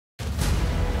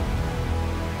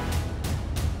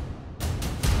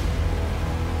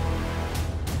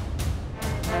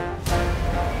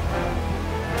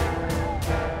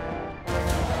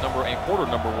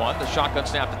number 1. The shotgun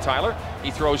snap to Tyler.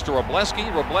 He throws to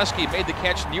Wrobleski. Wrobleski made the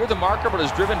catch near the marker, but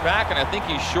is driven back, and I think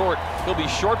he's short. He'll be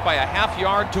short by a half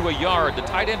yard to a yard. The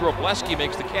tight end Wrobleski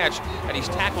makes the catch, and he's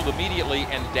tackled immediately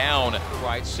and down.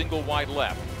 Right, single wide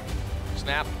left.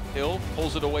 Snap, Hill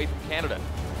pulls it away from Canada.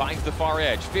 Finds the far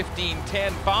edge, 15,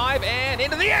 10, 5, and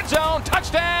into the end zone.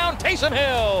 Touchdown, Taysom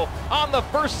Hill on the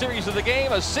first series of the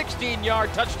game, a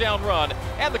 16-yard touchdown run,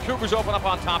 and the Cougars open up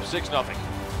on top 6-0.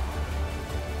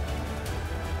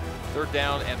 Third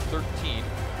down and 13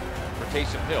 for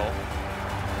Taysom Hill.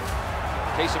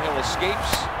 Taysom Hill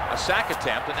escapes a sack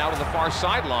attempt, and out to the far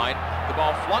sideline. The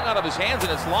ball flung out of his hands,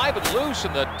 and it's live and loose,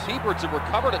 and the T-Birds have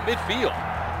recovered at midfield.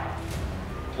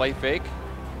 Play fake,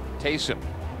 Taysom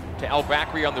to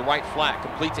El-Bakri on the right flat,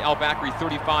 complete to El-Bakri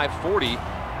 35-40,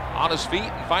 on his feet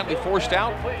and finally forced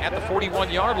out at the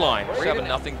 41-yard line.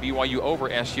 7-0 BYU over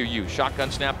SUU.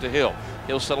 Shotgun snap to Hill.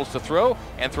 Hill settles to throw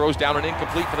and throws down and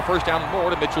incomplete for the first down and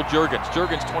more to Mitchell Juergens.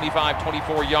 Juergens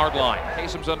 25-24-yard line.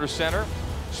 Taysom's under center.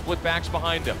 Split backs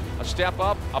behind him. A step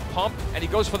up, a pump, and he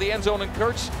goes for the end zone, and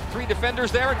Kurtz, 3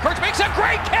 defenders there, and Kurtz makes a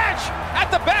great catch at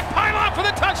the back pylon for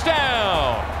the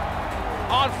touchdown.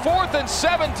 On 4th and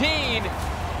 17,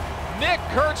 Nick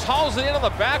Kurtz hauls it in on the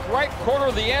back right corner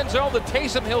of the end zone. The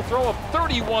Taysom Hill throw of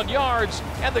 31 yards,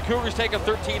 and the Cougars take a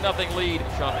 13-0 lead.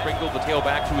 Sean Pringle, the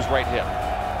tailback, to his right hip.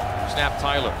 Snap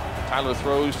Tyler. Tyler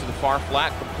throws to the far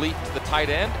flat, complete to the tight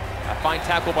end. A fine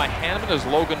tackle by Hanneman as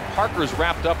Logan Parker is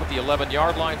wrapped up at the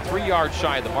 11-yard line, 3 yards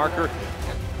shy of the marker.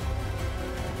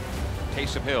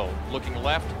 Taysom Hill looking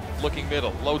left, looking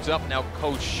middle, loads up, now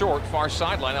goes short, far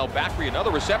sideline. El-Bakri,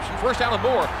 another reception, first down and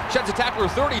more. Sheds a tackler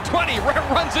 30, 20,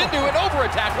 runs into and over a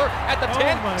tackler at the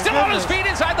 10, still on his feet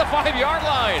inside the 5-yard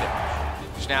line.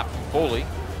 Snap from Foley.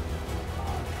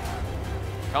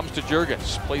 Comes to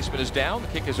Juergens, placement is down, the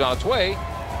kick is on its way,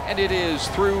 and it is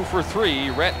through for 3.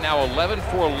 Rhett now 11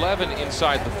 for 11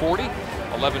 inside the 40,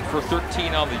 11 for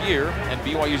 13 on the year, and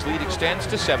BYU's lead extends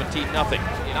to 17-0.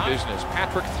 In business,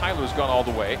 Patrick Tyler's gone all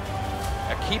the way.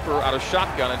 A keeper out of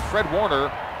shotgun, and Fred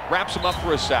Warner wraps him up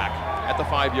for a sack at the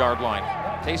 5-yard line.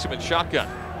 Taysom in shotgun,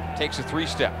 takes a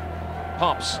 3-step,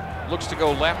 pumps, looks to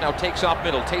go left, now takes off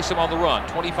middle. Taysom on the run,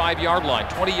 25-yard line,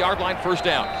 20-yard line, first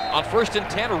down. On 1st and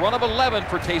 10, a run of 11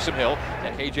 for Taysom Hill.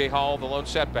 And KJ Hall, the lone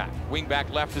setback. Wing back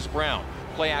left is Brown.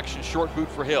 Play action, short boot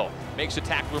for Hill. Makes a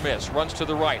tackler miss, runs to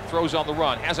the right, throws on the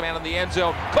run, has a man in the end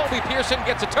zone. Colby Pearson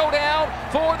gets a toe down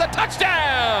for the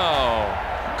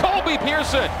touchdown! Colby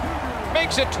Pearson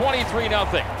makes it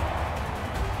 23-0.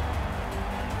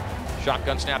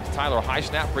 Shotgun snap to Tyler, high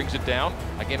snap, brings it down.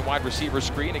 Again, wide receiver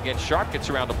screen, again Sharp gets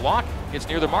around the block, gets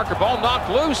near the marker, ball knocked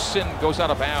loose and goes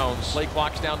out of bounds. Play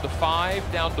clock's down to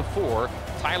 5, down to 4.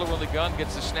 Tyler on the gun,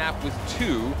 gets the snap with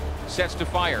 2. Sets to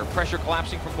fire, pressure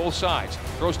collapsing from both sides.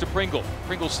 Throws to Pringle.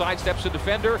 Pringle sidesteps a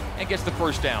defender and gets the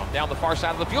first down. Down the far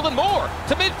side of the field and more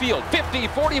to midfield. 50,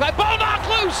 45, ball knocked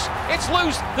loose. It's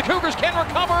loose. The Cougars can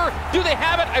recover. Do they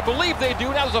have it? I believe they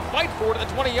do. Now there's a fight for it at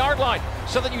the 20-yard line.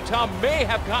 Southern Utah may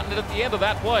have gotten it at the end of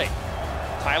that play.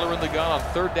 Tyler in the gun on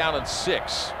 3rd down and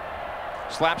 6.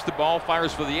 Slaps the ball,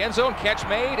 fires for the end zone. Catch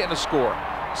made and a score.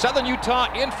 Southern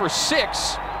Utah in for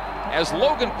 6 as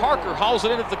Logan Parker hauls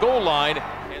it in at the goal line.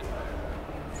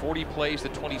 40 plays to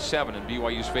 27 in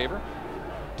BYU's favor.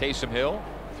 Taysom Hill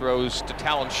throws to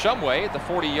Talon Shumway at the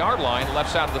 40-yard line,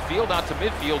 left side of the field, out to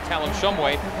midfield. Talon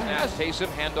Shumway as Taysom,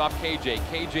 handoff KJ.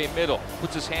 KJ middle,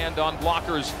 puts his hand on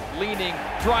blockers, leaning,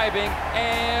 driving,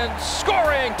 and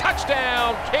scoring!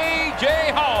 Touchdown, KJ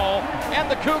Hall!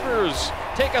 And the Cougars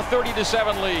take a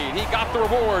 30-7 lead. He got the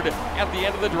reward at the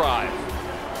end of the drive.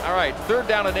 All right, 3rd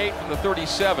down and 8 from the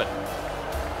 37.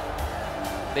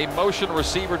 They motion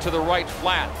receiver to the right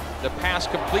flat. The pass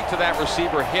complete to that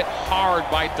receiver, hit hard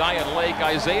by Diane Lake.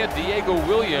 Isaiah Diego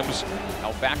Williams.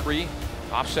 El-Bakri,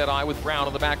 offset eye with Brown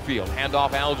in the backfield.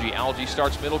 Handoff Algie. Algie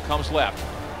starts middle, comes left.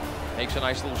 Makes a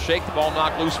nice little shake. The ball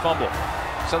knocked loose, fumble.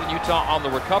 Southern Utah on the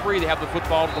recovery. They have the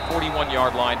football to the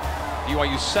 41-yard line.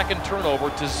 BYU's 2nd turnover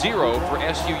to 0 for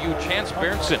SUU. Chance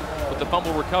Berntsen with the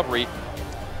fumble recovery.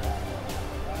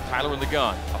 Tyler in the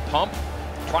gun. A pump.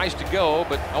 Tries to go,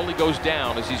 but only goes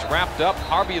down as he's wrapped up.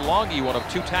 Harvey Longy, one of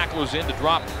 2 tacklers in to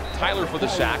drop Tyler for the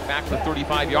sack. Back to the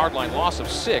 35-yard line, loss of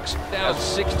 6. Down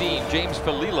 16, James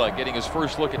Falila getting his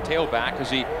first look at tailback as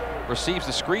he receives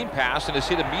the screen pass and is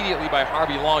hit immediately by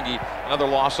Harvey Longy. Another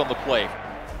loss on the play.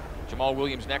 Jamal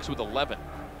Williams next with 11.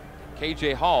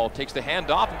 KJ Hall takes the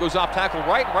handoff and goes off tackle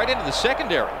right into the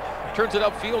secondary. Turns it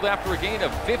upfield after a gain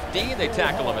of 15. They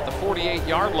tackle him at the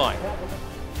 48-yard line.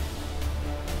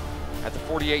 At the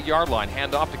 48-yard line,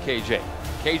 hand off to KJ.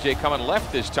 KJ coming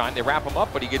left this time. They wrap him up,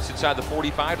 but he gets inside the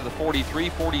 45 to the 43,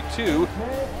 42.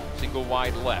 Single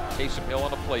wide left. Taysom Hill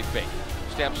on a play fake.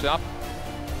 Steps up,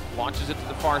 launches it to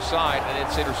the far side, and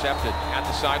it's intercepted at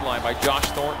the sideline by Josh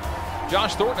Thornton.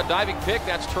 Josh Thornton, a diving pick.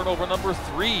 That's turnover number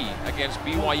 3 against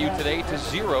BYU today to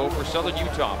 0 for Southern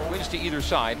Utah. Wins to either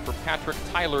side for Patrick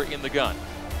Tyler in the gun.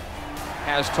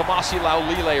 Has Tomasi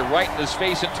Laulile right in his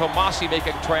face, and Tomasi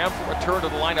making a triumphant return to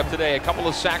the lineup today. A couple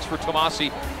of sacks for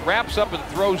Tomasi. Wraps up and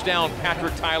throws down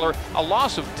Patrick Tyler. A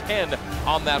loss of 10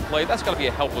 on that play. That's got to be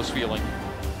a helpless feeling.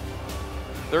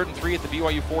 3rd and 3 at the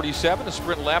BYU 47. A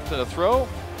sprint left and a throw.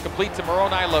 Complete to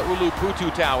Moroni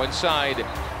Laulu-Pututau inside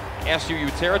SUU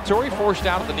territory. Forced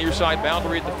out at the near side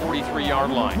boundary at the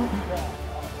 43-yard line.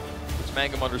 It's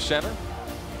Mangum under center.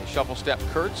 They shuffle step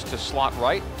Kurtz to slot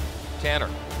right. Tanner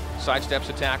sidesteps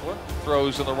a tackler,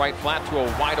 throws in the right flat to a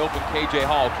wide open KJ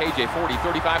Hall. KJ 40,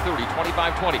 35, 30,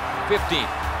 25, 20, 15.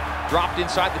 Dropped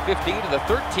inside the 15 to the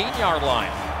 13-yard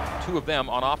line. 2 of them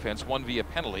on offense, 1 via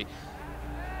penalty.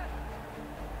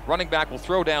 Running back will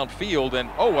throw downfield,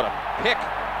 and oh, what a pick.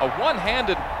 A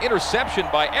one-handed interception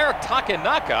by Eric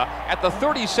Takenaka at the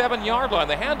 37-yard line.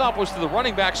 The handoff was to the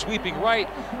running back sweeping right.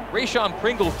 Rayshon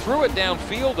Pringle threw it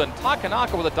downfield, and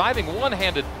Takenaka with a diving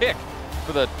one-handed pick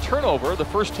for the turnover, the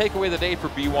first takeaway of the day for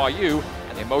BYU.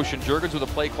 And they motion Juergens with a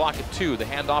play clock at 2. The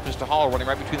handoff is to Hall, running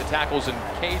right between the tackles, and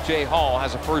KJ Hall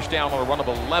has a first down on a run of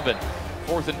 11.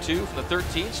 4th and 2 from the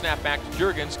 13. Snap back to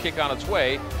Juergens, kick on its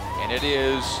way, and it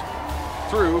is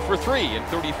through for 3. And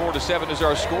 34-7 is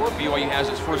our score. BYU has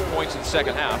its first points in the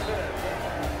second half.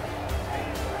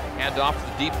 Hand off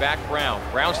to the deep back, Brown.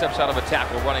 Brown steps out of a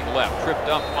tackle, running left. Tripped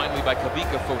up finally by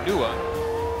Kavika Fonua.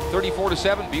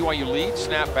 34-7, BYU leads.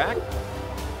 Snap back.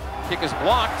 Kick is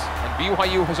blocked, and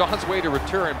BYU is on its way to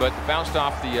return, but bounced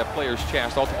off the player's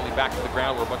chest, ultimately back to the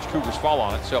ground where a bunch of Cougars fall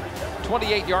on it. So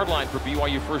 28-yard line for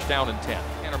BYU, first down and 10.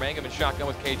 Tanner Mangum in shotgun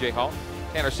with KJ Hall.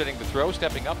 Tanner sitting to throw,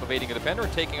 stepping up, evading a defender,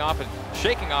 and taking off and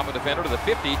shaking off a defender to the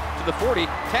 50, to the 40.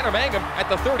 Tanner Mangum at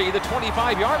the 30, the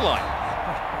 25-yard line.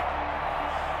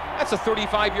 That's a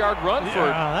 35-yard run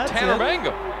for Tanner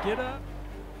Mangum. Get up.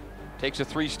 Takes a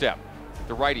 3-step.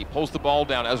 The righty pulls the ball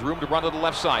down, has room to run to the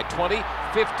left side. 20,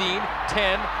 15,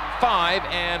 10, 5,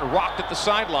 and rocked at the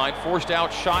sideline, forced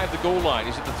out shy of the goal line.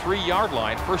 He's at the 3-yard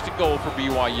line, first and goal for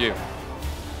BYU.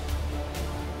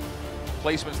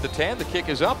 Placement's the 10, the kick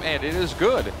is up, and it is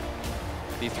good.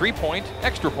 The 3-point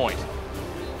extra point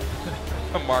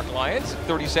from Mark Lyons,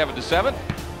 37-7.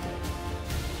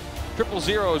 Triple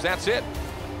zeros, that's it.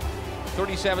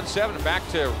 37-7, back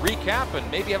to recap and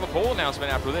maybe have a poll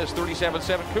announcement after this.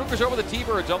 37-7, Cougars over the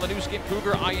T-Birds on the new Skin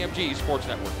Cougar IMG Sports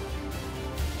Network.